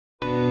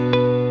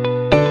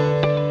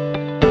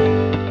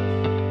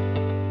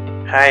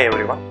Hi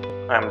everyone,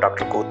 I am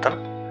Dr. Koothan,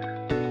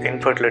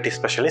 infertility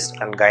specialist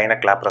and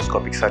gynec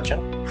laparoscopic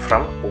surgeon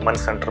from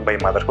Women's Center by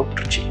Motherhood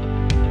Trichy.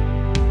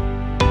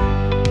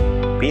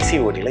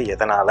 PCOD ல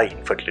எதனால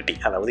infertility,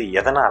 அதாவது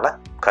எதனால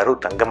கரு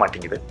தங்க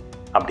மாட்டேங்குது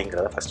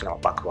அப்படிங்கறத ஃபர்ஸ்ட் நாம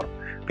பார்க்க போறோம்.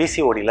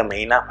 PCOD ல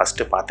மெயினா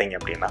ஃபர்ஸ்ட் பாத்தீங்க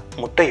அப்படினா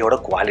முட்டையோட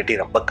குவாலிட்டி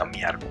ரொம்ப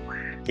கம்மியா இருக்கும்.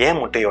 ஏன்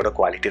முட்டையோட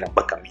குவாலிட்டி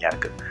ரொம்ப கம்மியா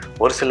இருக்கு?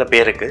 ஒரு சில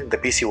பேருக்கு இந்த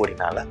PCOD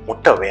னால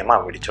முட்டை வேகமா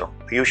வெடிச்சிரும்.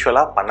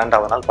 யூசுவலா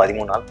 12வது நாள்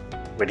 13 நாள்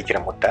வெடிக்கிற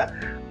முட்டை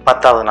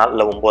 10வது நாள்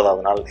இல்லை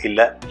 9வது நாள்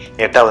இல்லை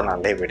 8வது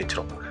நாள்லேயே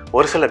வெடிச்சிடும்.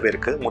 ஒரு சில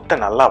பேருக்கு முட்டை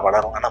நல்லா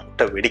வளரும், ஆனால்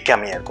முட்டை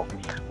வெடிக்காமையே இருக்கும்.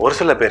 ஒரு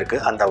சில பேருக்கு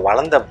அந்த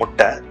வளர்ந்த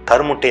முட்டை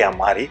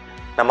கருமுட்டையாக மாறி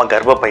நம்ம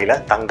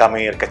கர்ப்பப்பையில்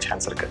தங்காமையும் இருக்க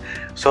சான்ஸ் இருக்குது.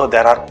 So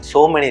there are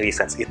so many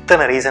reasons,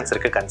 இத்தனை ரீசன்ஸ்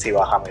இருக்குது கன்சீவ்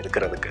ஆகாமல்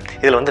இருக்கிறதுக்கு.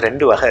 இதில் வந்து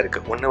 2 வகை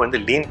இருக்குது. ஒன்று வந்து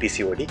லீன்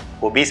PCOD,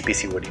 ஒபீஸ்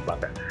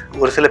PCODப்பாங்க.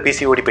 ஒரு சில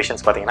PCOD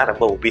பேஷண்ட்ஸ் பார்த்தீங்கன்னா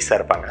ரொம்ப ஒபீஸாக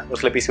இருப்பாங்க, ஒரு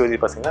சில PCOD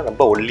பார்த்தீங்கன்னா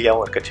ரொம்ப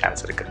ஒல்லியாகவும் இருக்க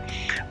சான்ஸ் இருக்குது.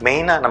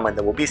 மெயினாக நம்ம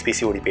இந்த ஒபீஸ்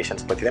PCOD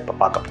பேஷண்ட்ஸ் பற்றி தான் இப்போ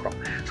பார்க்க போகிறோம்.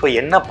 ஸோ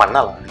என்ன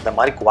பண்ணலாம் இந்த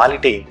மாதிரி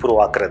குவாலிட்டியை இம்ப்ரூவ்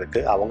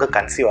ஆக்குறதுக்கு, அவங்க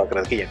கன்சீவ்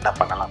ஆக்குறதுக்கு என்ன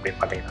பண்ணலாம்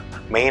அப்படின்னு பார்த்தீங்கன்னா,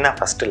 மெயினாக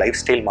ஃபஸ்ட்டு லைஃப்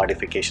ஸ்டைல்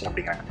மாடிஃபிகேஷன்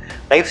அப்படிங்கிறாங்க.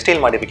 லைஃப்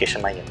ஸ்டைல்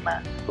மாடிஃபிகேஷன்னா என்ன?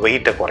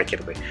 வெயிட்டை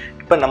குறைக்கிறது.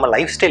 இப்போ நம்ம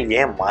லைஃப் ஸ்டைல்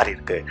ஏன் மாறி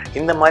இருக்கு?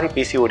 இந்த மாதிரி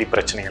PCOD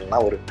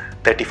பிரச்சனைகள்லாம் ஒரு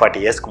 30-40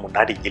 இயர்ஸ்க்கு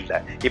முன்னாடி இல்லை.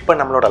 இப்போ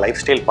நம்மளோட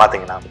லைஃப் ஸ்டைல்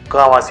பார்த்தீங்கன்னா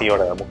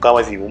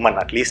முக்காவாசி உமன்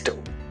அட்லீஸ்ட்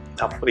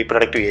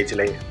ரீப்ரொடக்டிவ்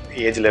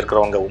ஏஜில்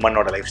இருக்கிறவங்க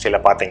உமனோட லைஃப் ஸ்டைலை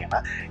பார்த்தீங்கன்னா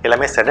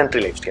எல்லாமே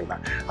செடன்ட்ரி லைஃப் ஸ்டைல்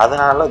தான்.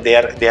 அதனால they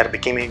are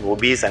becoming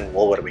obese and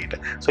over weight.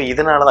 So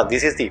இதனால தான்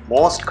this is the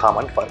most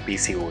common for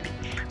PCOD.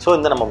 So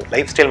இந்த நம்ம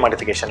லைஃப் ஸ்டைல்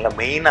மாடிஃபிகேஷனில்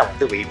மெயினாக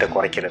வந்து வெயிட்டை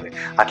குறைக்கிறது.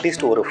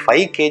 அட்லீஸ்ட் ஒரு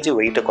 5 kg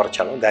வெயிட்டை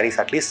குறைச்சாலும் there is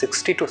at least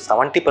 60 to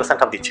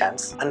 70% of the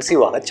chance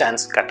conceive ஆக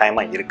சான்ஸ்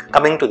கட்டாயமாக இருக்குது.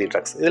 கமிங் டு தி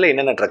ட்ரக்ஸ், இதில்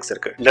என்னென்ன ட்ரக்ஸ்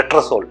இருக்குது?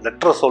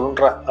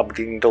 லெட்ரசோல்ன்ற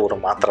அப்படின்ற ஒரு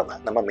மாத்திரை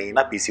தான் நம்ம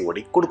மெயினாக PCOD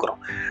கொடுக்குறோம்.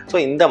 ஸோ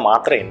இந்த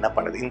மாத்திரை என்ன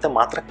பண்ணுது? இந்த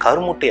மாத்திரை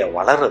கருமுட்டையை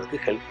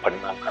வளர்கிறதுக்கு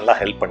நல்லா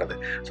ஹெல்ப் பண்ணுது.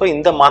 ஸோ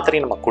இந்த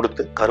மாத்திரையை நம்ம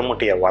கொடுத்து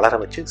கருமுட்டையை வளர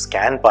வச்சு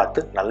ஸ்கேன் பார்த்து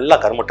நல்லா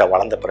கருமுட்டை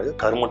வளர்ந்த பிறகு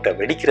கருமுட்டை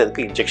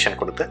வெடிக்கிறதுக்கு இன்ஜெக்ஷன்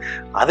கொடுத்து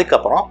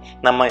அதுக்கப்புறம்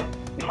நம்ம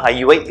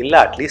IUI இல்லை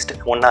அட்லீஸ்ட்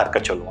ஒன்றா இருக்க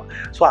சொல்லுவோம்.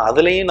 ஸோ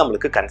அதுலேயும்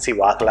நம்மளுக்கு கன்சீவ்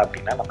ஆகலை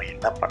அப்படின்னா நம்ம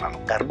என்ன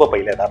பண்ணணும்?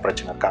 கர்ப்பப்பையில் ஏதாவது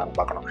பிரச்சனை இருக்கான்னு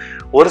பார்க்கணும்.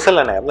 ஒரு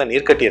சில நேரத்தில்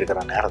நீர்க்கட்டி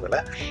இருக்கிற நேரத்தில்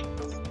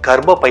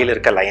கர்ப்பப்பையில்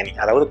இருக்க லைனிங்,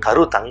 அதாவது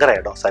கரு தங்குற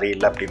இடம்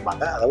சரியில்லை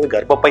அப்படிம்பாங்க. அதாவது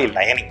கர்ப்பப்பை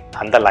லைனிங்,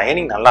 அந்த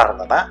லைனிங் நல்லா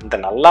இருந்தால் தான் இந்த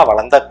நல்லா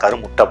வளர்ந்த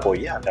கருமுட்டை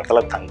போய் அந்த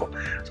இடத்துல தங்கும்.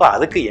 ஸோ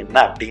அதுக்கு என்ன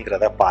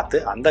அப்படிங்கிறத பார்த்து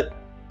அந்த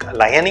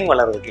லைனிங்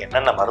வளர்றதுக்கு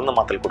என்னென்ன மருந்து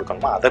மாத்திரை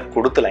கொடுக்கணுமோ அதை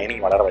கொடுத்து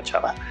லைனிங் வளர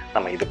வச்சாதான்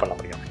நம்ம இது பண்ண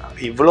முடியும்.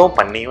 இவ்வளோ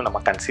பண்ணியும்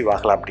நம்ம கன்சீவ்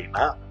ஆகலை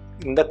அப்படின்னா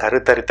இந்த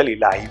கருத்தரித்தல்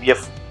இல்லை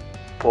IVF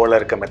போல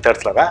இருக்க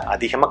மெத்தட்ஸில் தான்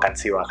அதிகமாக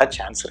கன்சீவ் ஆக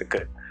சான்ஸ்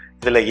இருக்குது.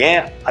 இதில்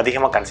ஏன்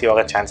அதிகமாக கன்சீவ்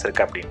ஆக சான்ஸ்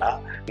இருக்குது அப்படின்னா,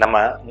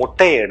 நம்ம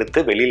முட்டையை எடுத்து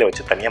வெளியில்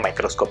வச்சு தனியாக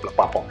மைக்ரோஸ்கோப்பில்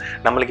பார்ப்போம்.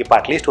 நம்மளுக்கு இப்போ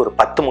அட்லீஸ்ட் ஒரு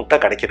 10 முட்டை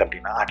கிடைக்கிது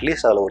அப்படின்னா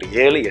அட்லீஸ்ட் அதில் ஒரு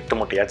 7-8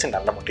 முட்டையாச்சும்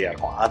நல்ல முட்டையாக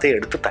இருக்கும். அதை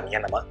எடுத்து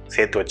தனியாக நம்ம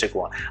சேர்த்து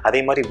வச்சுக்குவோம்.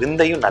 அதே மாதிரி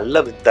விந்தையும்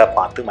நல்ல விந்தை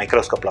பார்த்து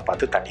மைக்ரோஸ்கோப்பில்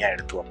பார்த்து தனியாக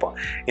எடுத்து வைப்போம்.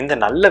 இந்த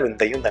நல்ல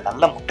விந்தையும் இந்த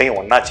நல்ல முட்டையும்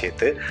ஒன்றா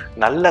சேர்த்து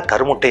நல்ல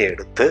கருமுட்டையை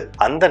எடுத்து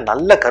அந்த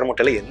நல்ல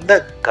கருமுட்டையில் எந்த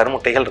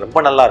கருமுட்டைகள்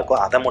ரொம்ப நல்லா இருக்கோ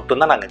அதை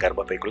மட்டும்தான் நாங்கள்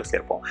கர்ப்பப்பைக்குள்ளே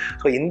சேர்ப்போம்.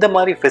 ஸோ இந்த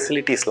மாதிரி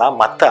ஃபெசிலிட்டிஸ்லாம்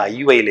மற்ற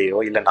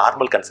IUIலேயோ இல்லை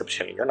நார்மல்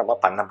கன்செப்ஷன்லையோ நம்ம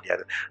பண்ண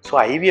முடியாது. ஸோ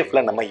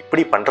IVFல நம்ம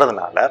இப்படி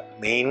பண்ணுறதுனால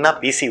மெயினாக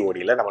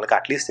PCODயில் நம்மளுக்கு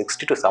அட்லீஸ்ட்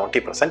 60 to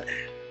 70%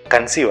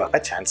 கன்சீவ்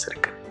ஆக சான்ஸ்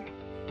இருக்குது.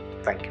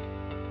 தேங்க்யூ.